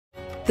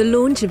The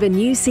launch of a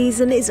new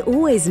season is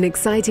always an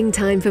exciting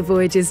time for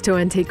Voyages to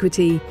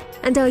Antiquity,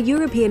 and our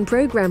European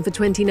programme for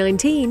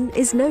 2019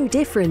 is no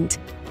different.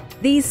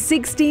 These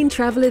 16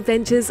 travel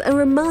adventures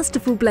are a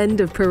masterful blend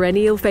of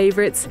perennial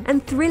favourites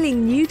and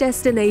thrilling new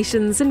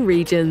destinations and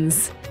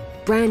regions.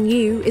 Brand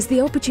new is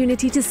the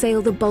opportunity to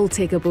sail the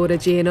Baltic aboard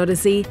Aegean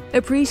Odyssey,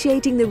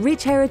 appreciating the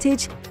rich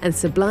heritage and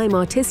sublime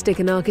artistic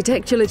and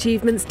architectural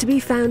achievements to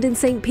be found in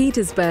St.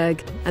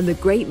 Petersburg and the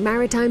great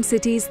maritime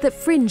cities that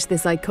fringe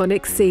this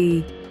iconic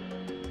sea.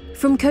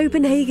 From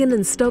Copenhagen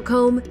and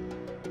Stockholm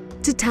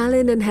to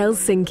Tallinn and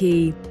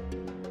Helsinki.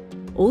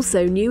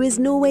 Also new is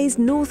Norway's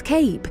North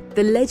Cape,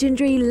 the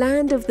legendary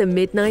land of the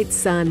midnight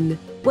sun,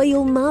 where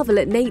you'll marvel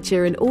at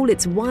nature in all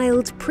its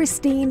wild,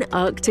 pristine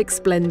Arctic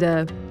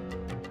splendour.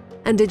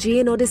 And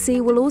Aegean Odyssey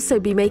will also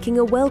be making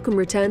a welcome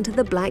return to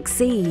the Black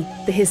Sea,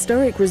 the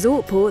historic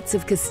resort ports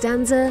of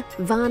Constanza,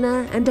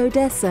 Varna and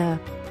Odessa.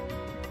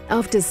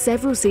 After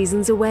several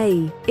seasons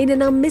away, in an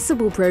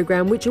unmissable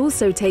programme which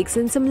also takes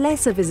in some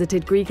lesser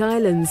visited Greek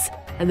islands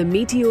and the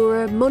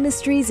Meteora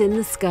monasteries in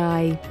the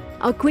sky.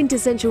 Our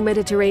quintessential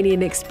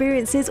Mediterranean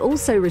experiences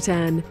also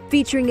return,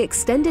 featuring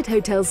extended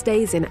hotel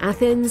stays in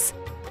Athens,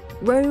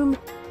 Rome,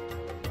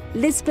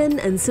 Lisbon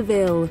and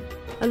Seville,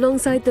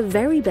 alongside the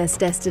very best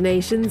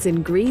destinations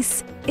in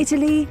Greece,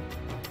 Italy,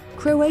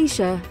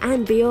 Croatia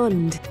and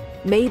beyond.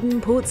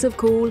 Maiden ports of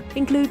call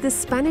include the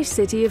Spanish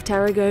city of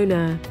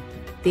Tarragona,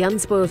 the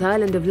unspoilt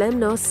island of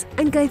Lemnos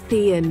and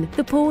Gytheon,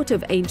 the port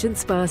of ancient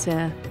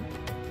Sparta.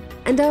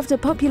 And after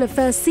popular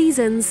first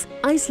seasons,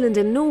 Iceland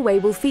and Norway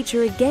will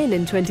feature again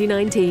in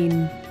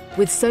 2019.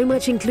 With so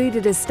much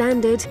included as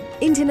standard,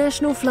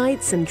 international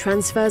flights and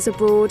transfers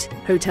abroad,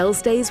 hotel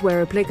stays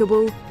where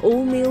applicable,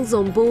 all meals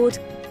on board,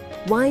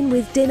 wine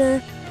with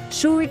dinner,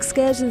 shore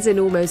excursions in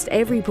almost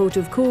every port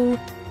of call,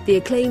 the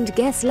acclaimed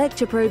guest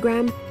lecture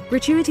programme,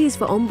 gratuities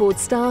for onboard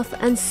staff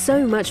and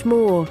so much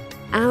more.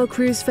 Our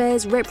cruise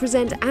fares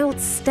represent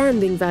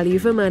outstanding value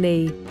for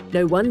money.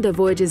 No wonder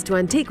Voyages to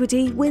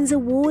Antiquity wins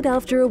award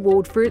after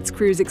award for its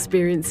cruise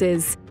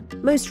experiences.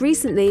 Most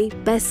recently,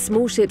 Best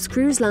Small Ships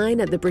Cruise Line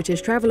at the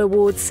British Travel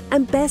Awards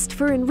and Best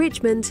for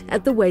Enrichment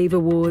at the Wave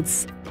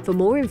Awards. For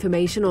more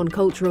information on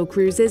cultural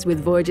cruises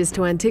with Voyages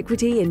to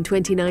Antiquity in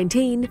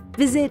 2019,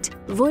 visit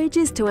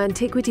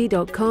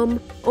voyagestoantiquity.com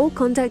or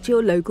contact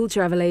your local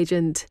travel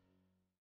agent.